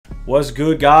What's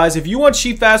good, guys? If you want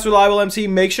cheap, fast, reliable MT,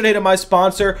 make sure to hit up my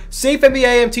sponsor,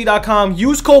 safenbaamt.com.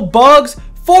 Use code BUGS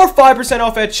for 5%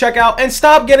 off at checkout and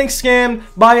stop getting scammed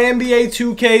by NBA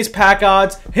 2K's pack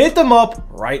odds. Hit them up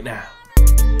right now.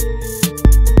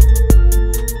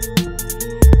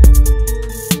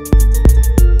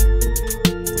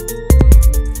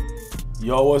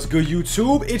 Yo, what's good,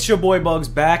 YouTube? It's your boy Bugs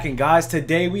back, and guys,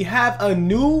 today we have a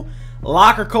new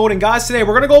locker code. And guys, today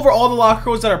we're gonna go over all the locker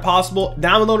codes that are possible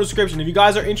down below in the description. If you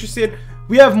guys are interested,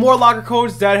 we have more locker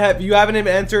codes that you haven't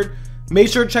even entered. Make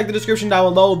sure to check the description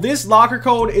down below. This locker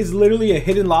code is literally a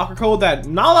hidden locker code that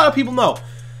not a lot of people know.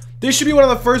 This should be one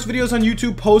of the first videos on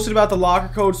YouTube posted about the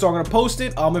locker code, so I'm gonna post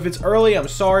it. If it's early, I'm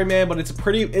sorry, man, but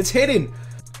it's hidden.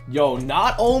 Yo,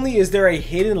 not only is there a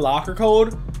hidden locker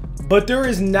code, but there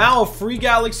is now a free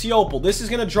Galaxy Opal. This is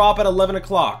gonna drop at 11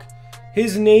 o'clock.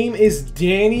 His name is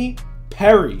Danny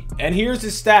Perry, and here's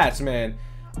his stats, man.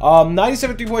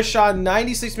 97 3-point shot,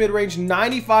 96 mid-range,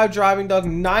 95 driving dunk,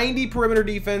 90 perimeter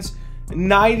defense,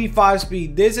 95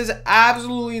 speed. This is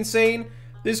absolutely insane.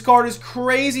 This card is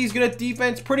crazy. He's good at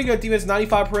defense, pretty good at defense,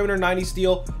 95 perimeter, 90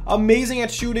 steal, amazing at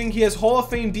shooting. He has Hall of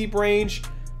Fame deep range.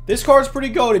 This card's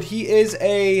pretty goated. He is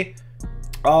a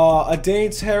Danny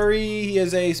Terry. He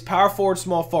is a power forward,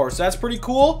 small forward, so that's pretty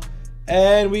cool.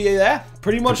 And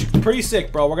pretty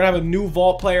sick, bro. We're gonna have a new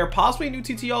vault player, possibly a new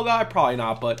TTO guy, probably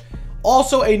not, but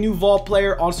also a new vault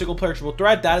player on single player triple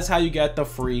threat. That is how you get the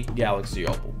free Galaxy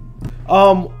Opal.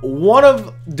 One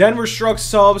of Denver Struck's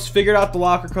subs figured out the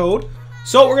locker code,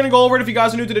 so we're gonna go over it. If you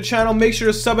guys are new to the channel, make sure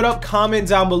to sub it up, comment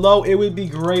down below. It would be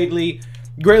greatly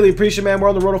appreciated, man. We're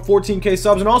on the road to 14K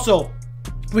subs, and also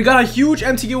we got a huge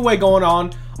MT giveaway going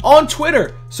on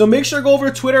Twitter, so make sure to go over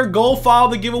to Twitter, go follow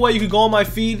the giveaway. You can go on my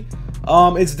feed.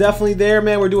 It's definitely there,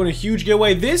 man. We're doing a huge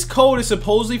giveaway. This code is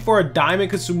supposedly for a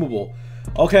diamond consumable.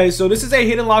 Okay, so this is a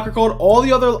hidden locker code. All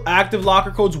the other active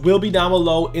locker codes will be down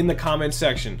below in the comment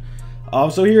section.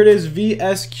 So here it is,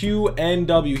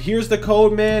 VSQNW. Here's the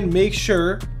code, man. Make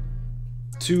sure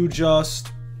to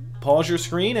just pause your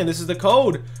screen, and this is the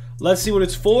code. Let's see what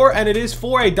it's for, and it is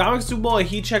for a diamond consumable, a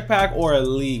heat check pack, or a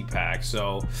league pack.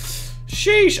 So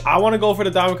sheesh, I want to go for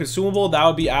the diamond consumable. That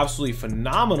would be absolutely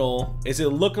phenomenal. Is it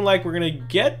looking like we're gonna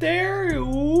get there?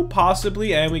 Ooh,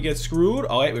 possibly, and we get screwed.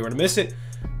 Oh wait, we're gonna miss it.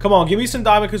 Come on, give me some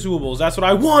diamond consumables. That's what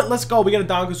I want. Let's go. We get a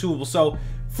diamond consumable. So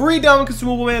free diamond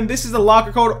consumable, man. This is the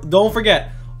locker code. Don't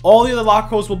forget, all the other locker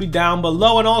codes will be down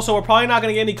below. And also, we're probably not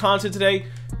gonna get any content today.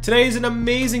 Today is an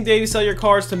amazing day to sell your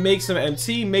cards, to make some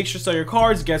MT. Make sure to sell your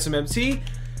cards, get some MT.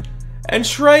 And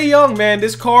Trae Young, man,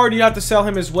 this card, you have to sell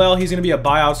him as well. He's going to be a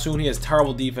buyout soon. He has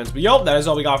terrible defense. But, yo, that is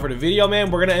all we got for the video, man.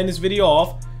 We're going to end this video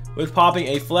off with popping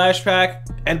a flash pack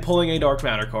and pulling a dark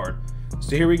matter card.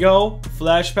 So here we go.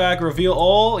 Flash pack, reveal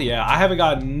all. Yeah, I haven't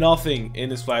got nothing in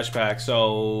this flash pack.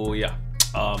 So, yeah,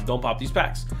 don't pop these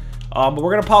packs. But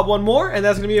we're going to pop one more, and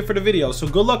that's going to be it for the video. So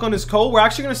good luck on this code. We're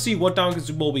actually going to see what diamond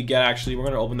consumable we get, actually. We're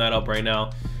going to open that up right now.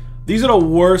 These are the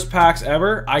worst packs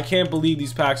ever. I can't believe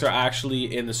these packs are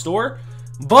actually in the store.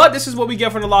 But this is what we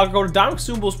get from the locker code. Diamond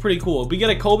consumable is pretty cool. If we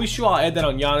get a Kobe shoe, I'll add that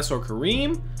on Giannis or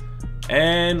Kareem.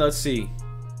 And let's see.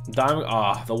 Diamond,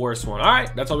 the worst one.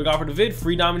 Alright, that's all we got for the vid.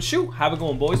 Free diamond shoe. Have a good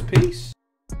one, boys. Peace.